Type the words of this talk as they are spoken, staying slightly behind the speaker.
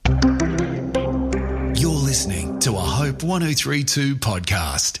to a Hope 1032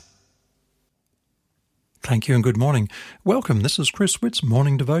 podcast. Thank you and good morning. Welcome. This is Chris Witt's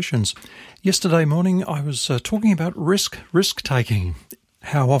Morning Devotions. Yesterday morning I was talking about risk-taking.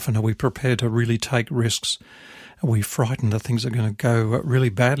 How often are we prepared to really take risks? Are we frightened that things are going to go really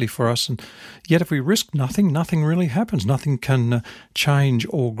badly for us? And yet if we risk nothing, nothing really happens. Nothing can change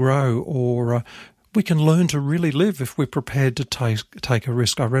or grow, or we can learn to really live if we're prepared to take a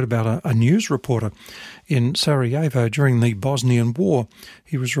risk. I read about a news reporter in Sarajevo during the Bosnian War.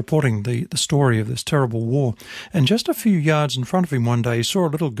 He was reporting the story of this terrible war. And just a few yards in front of him one day, he saw a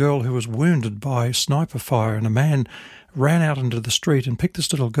little girl who was wounded by sniper fire, and a man ran out into the street and picked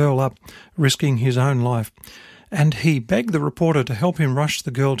this little girl up, risking his own life. And he begged the reporter to help him rush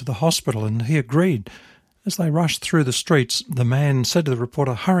the girl to the hospital, and he agreed. As they rushed through the streets, the man said to the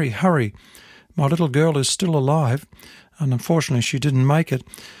reporter, "Hurry, hurry. My little girl is still alive," and unfortunately she didn't make it.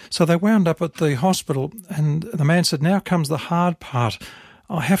 So they wound up at the hospital, and the man said, "Now comes the hard part.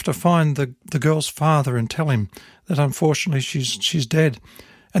 I have to find the girl's father and tell him that unfortunately she's dead."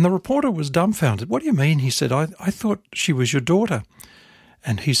 And the reporter was dumbfounded. "What do you mean?" he said. I thought she was your daughter."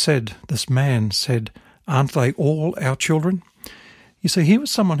 And this man said, "Aren't they all our children?" You see, he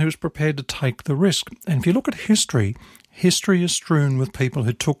was someone who was prepared to take the risk. And if you look at history is strewn with people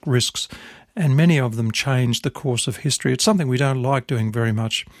who took risks, and many of them changed the course of history. It's something we don't like doing very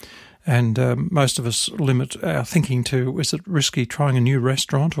much, and most of us limit our thinking to, is it risky trying a new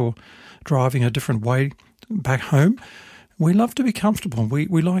restaurant or driving a different way back home? We love to be comfortable. We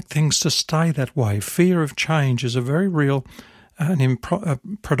like things to stay that way. Fear of change is a very real and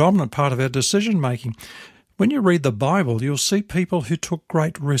predominant part of our decision-making. When you read the Bible, you'll see people who took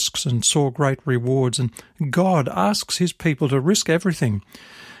great risks and saw great rewards, and God asks his people to risk everything.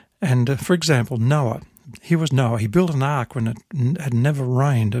 And, for example, Noah. He built an ark when it had never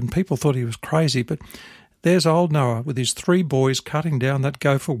rained, and people thought he was crazy. But there's old Noah with his 3 boys cutting down that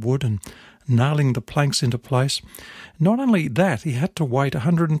gopher wood and nailing the planks into place. Not only that, he had to wait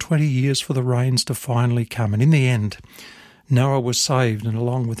 120 years for the rains to finally come. And in the end, Noah was saved, and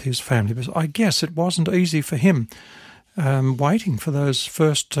along with his family. But I guess it wasn't easy for him, waiting for those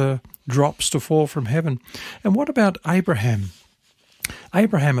first drops to fall from heaven. And what about Abraham?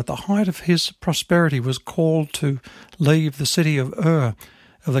 Abraham, at the height of his prosperity, was called to leave the city of Ur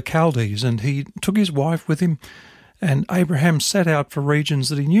of the Chaldees, and he took his wife with him, and Abraham set out for regions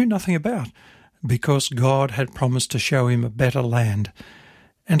that he knew nothing about, because God had promised to show him a better land.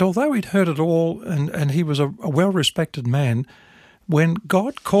 And although he'd heard it all, and he was a well-respected man, when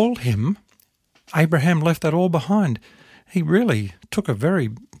God called him, Abraham left that all behind. He really took a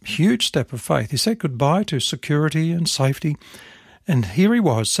very huge step of faith. He said goodbye to security and safety, and here he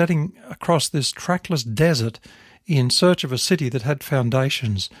was, setting across this trackless desert in search of a city that had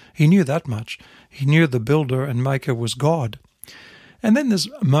foundations. He knew that much. He knew the builder and maker was God. And then there's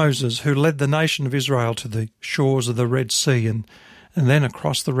Moses, who led the nation of Israel to the shores of the Red Sea and then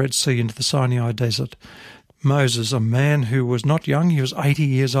across the Red Sea into the Sinai Desert. Moses, a man who was not young, he was 80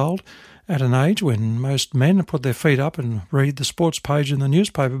 years old, at an age when most men put their feet up and read the sports page in the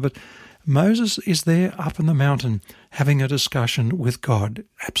newspaper, but Moses is there up in the mountain having a discussion with God.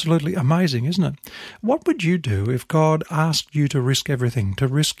 Absolutely amazing, isn't it? What would you do if God asked you to risk everything, to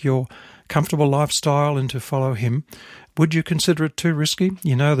risk your comfortable lifestyle and to follow him? Would you consider it too risky?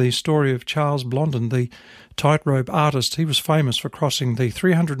 You know the story of Charles Blondin, the tightrope artist. He was famous for crossing the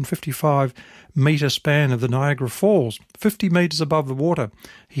 355-metre span of the Niagara Falls, 50 metres above the water.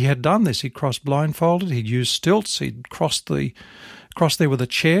 He had done this. He crossed blindfolded. He'd used stilts. He'd crossed there with a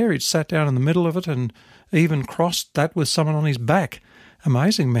chair. He'd sat down in the middle of it and even crossed that with someone on his back.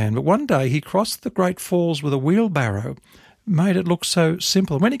 Amazing man. But one day he crossed the Great Falls with a wheelbarrow, made it look so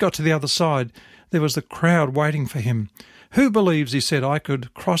simple. When he got to the other side, there was the crowd waiting for him. "Who believes," he said, "I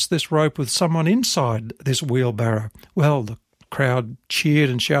could cross this rope with someone inside this wheelbarrow?" Well, the crowd cheered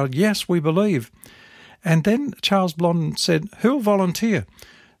and shouted, "Yes, we believe." And then Charles Blondin said, "Who'll volunteer?"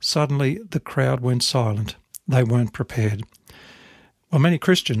 Suddenly the crowd went silent. They weren't prepared. Well, many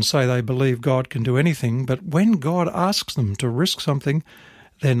Christians say they believe God can do anything, but when God asks them to risk something,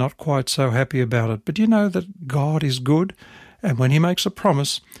 they're not quite so happy about it. But you know that God is good, and when he makes a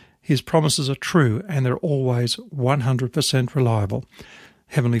promise, his promises are true, and they're always 100% reliable.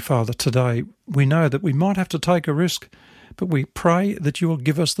 Heavenly Father, today we know that we might have to take a risk, but we pray that you will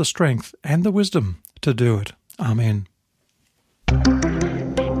give us the strength and the wisdom to do it. Amen.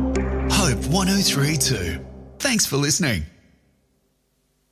 Hope 1032. Thanks for listening.